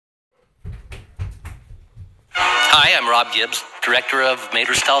Hi, I'm Rob Gibbs, director of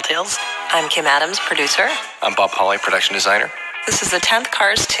Mater's Tall Tales. I'm Kim Adams, producer. I'm Bob Hawley, production designer. This is the 10th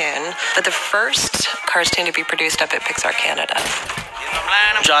Cars tune, but the first Cars tune to be produced up at Pixar Canada.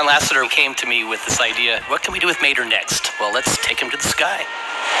 John Lasseter came to me with this idea, what can we do with Mater next? Well, let's take him to the sky.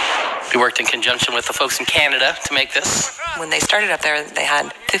 We worked in conjunction with the folks in Canada to make this. When they started up there, they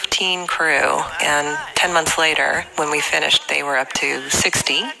had 15 crew, and 10 months later, when we finished, they were up to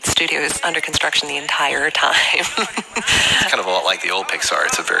 60. The studio was under construction the entire time. It's kind of a lot like the old Pixar.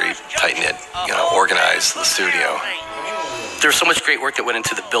 It's a very tight-knit, organized studio. There's so much great work that went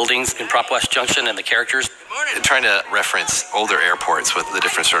into the buildings in Prop West Junction and the characters. Trying to reference older airports with the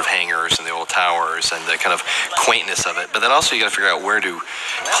different sort of hangars and the old towers and the kind of quaintness of it. But then also you got to figure out, where do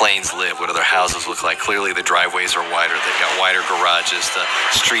planes live? What do their houses look like? Clearly the driveways are wider. They've got wider garages. The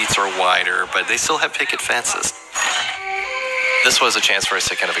streets are wider, but they still have picket fences. This was a chance for us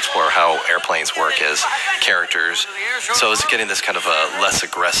to kind of explore how airplanes work as characters. So it's getting this kind of a less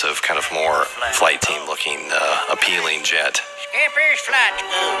aggressive, kind of more flight team looking, appealing jet. Skipper's flight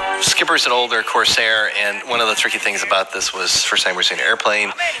school. Skipper's an older Corsair, and one of the tricky things about this was first time we were seeing an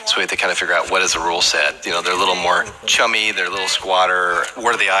airplane, so we had to kind of figure out what is the rule set. They're a little more chummy, they're a little squatter,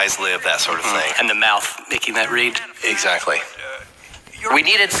 where do the eyes live, that sort of thing. And the mouth making that read. Exactly. We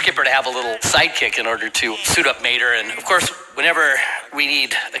needed Skipper to have a little sidekick in order to suit up Mater, and of course, whenever we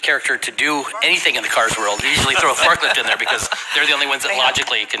need a character to do anything in the Cars world, we usually throw a forklift in there because they're the only ones that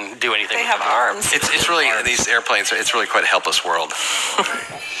logically can do anything. They have arms. It's really, these airplanes, it's really quite a helpless world.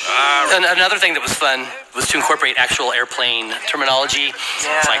 And another thing that was fun was to incorporate actual airplane terminology.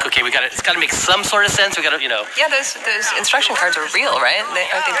 Yeah. It's like, okay, it's got to make some sort of sense. We got to, Yeah, those instruction cards are real, right?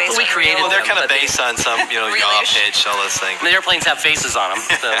 Aren't they based we on created real? Well, they're kind of but based on some, yaw pitch, all those things. And the airplanes have faces on them,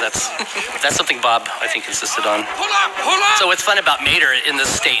 so that's something Bob, I think, insisted on. Pull up! So what's fun about Mater in this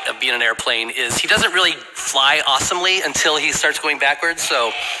state of being an airplane is he doesn't really fly awesomely until he starts going backwards.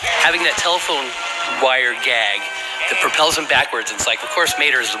 So having that telephone wire gag that propels him backwards, it's like, of course,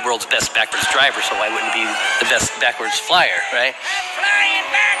 Mater is the world's best backwards driver, so why wouldn't he be the best backwards flyer, right? Flying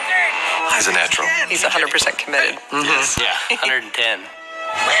backwards! He's a natural. He's 100% committed. Yes. Yeah, 110.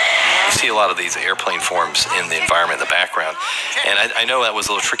 You see a lot of these airplane forms in the environment in the background. And I know that was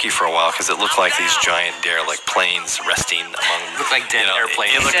a little tricky for a while because it looked like these giant derelict planes resting among... Looked like dead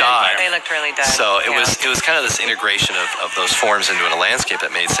airplanes. It looked odd. They looked really dead. So it was kind of this integration of those forms into a landscape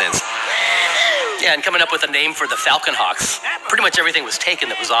that made sense. Yeah, and coming up with a name for the Falcon Hawks. Pretty much everything was taken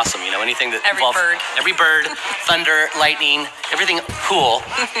that was awesome, anything that involved... Every bird, thunder, lightning, everything cool.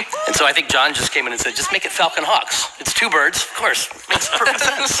 And so I think John just came in and said, just make it Falcon Hawks. It's two birds, of course. Makes perfect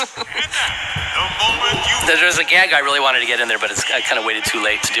sense. There's a gag I really wanted to get in there, but I kind of waited too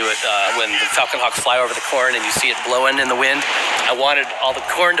late to do it. When the Falcon Hawks fly over the corn and you see it blowing in the wind, I wanted all the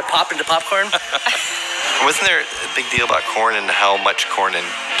corn to pop into popcorn. Wasn't there a big deal about corn and how much corn and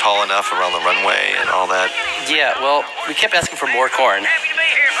tall enough around the runway and all that? Yeah, well, we kept asking for more corn. Happy to be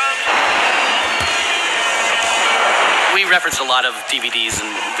here, folks. We referenced a lot of DVDs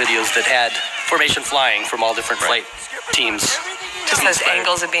and videos that had formation flying from all different flight teams. Just those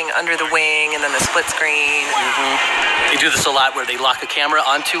angles of being under the wing and then the split screen. They do this a lot where they lock a camera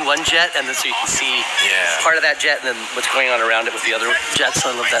onto one jet, and then so you can see part of that jet and then what's going on around it with the other jets.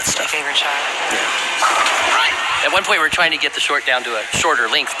 I love that stuff. Favorite shot. At one point, we were trying to get the short down to a shorter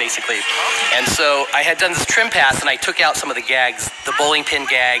length, basically. And so I had done this trim pass, and I took out some of the gags, the bowling pin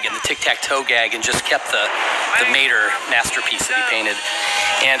gag and the tic-tac-toe gag, and just kept the Mater masterpiece that he painted.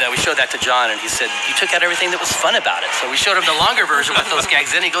 And we showed that to John, and he said, you took out everything that was fun about it. So we showed him the longer version with those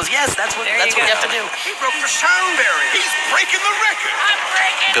gags in. He goes, yes, that's what you have to do. He broke the sound barrier. He's breaking the record. I'm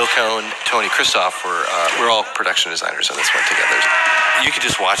breaking. Bill Cohn, Tony Kristoff we're all production designers on this one together. You could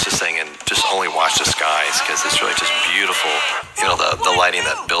just watch this thing and just only watch the skies because it's really just beautiful. The lighting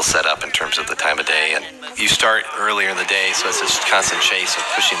that Bill set up in terms of the time of day. And you start earlier in the day, so it's this constant chase of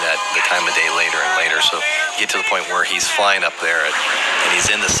pushing the time of day later and later. So you get to the point where he's flying up there and he's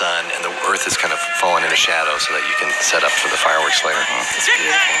in the sun and the earth is kind of falling into shadow so that you can set up for the fireworks later. It's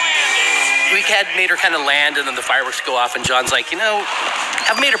beautiful. We had Mater kind of land, and then the fireworks go off, and John's like,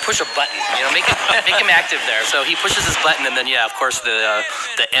 have Mater push a button, make him active there. So he pushes his button, and then, of course, the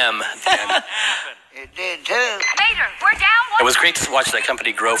M at the end. It did too. Mater, we're down. It was great to watch that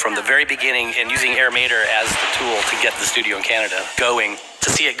company grow from the very beginning and using Air Mater as the tool to get the studio in Canada going, to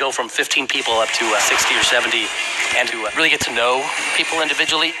see it go from 15 people up to 60 or 70, and to really get to know people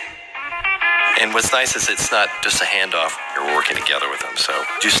individually. And what's nice is it's not just a handoff. You're working together with them, so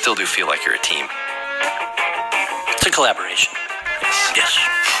you still do feel like you're a team. It's a collaboration. Yes.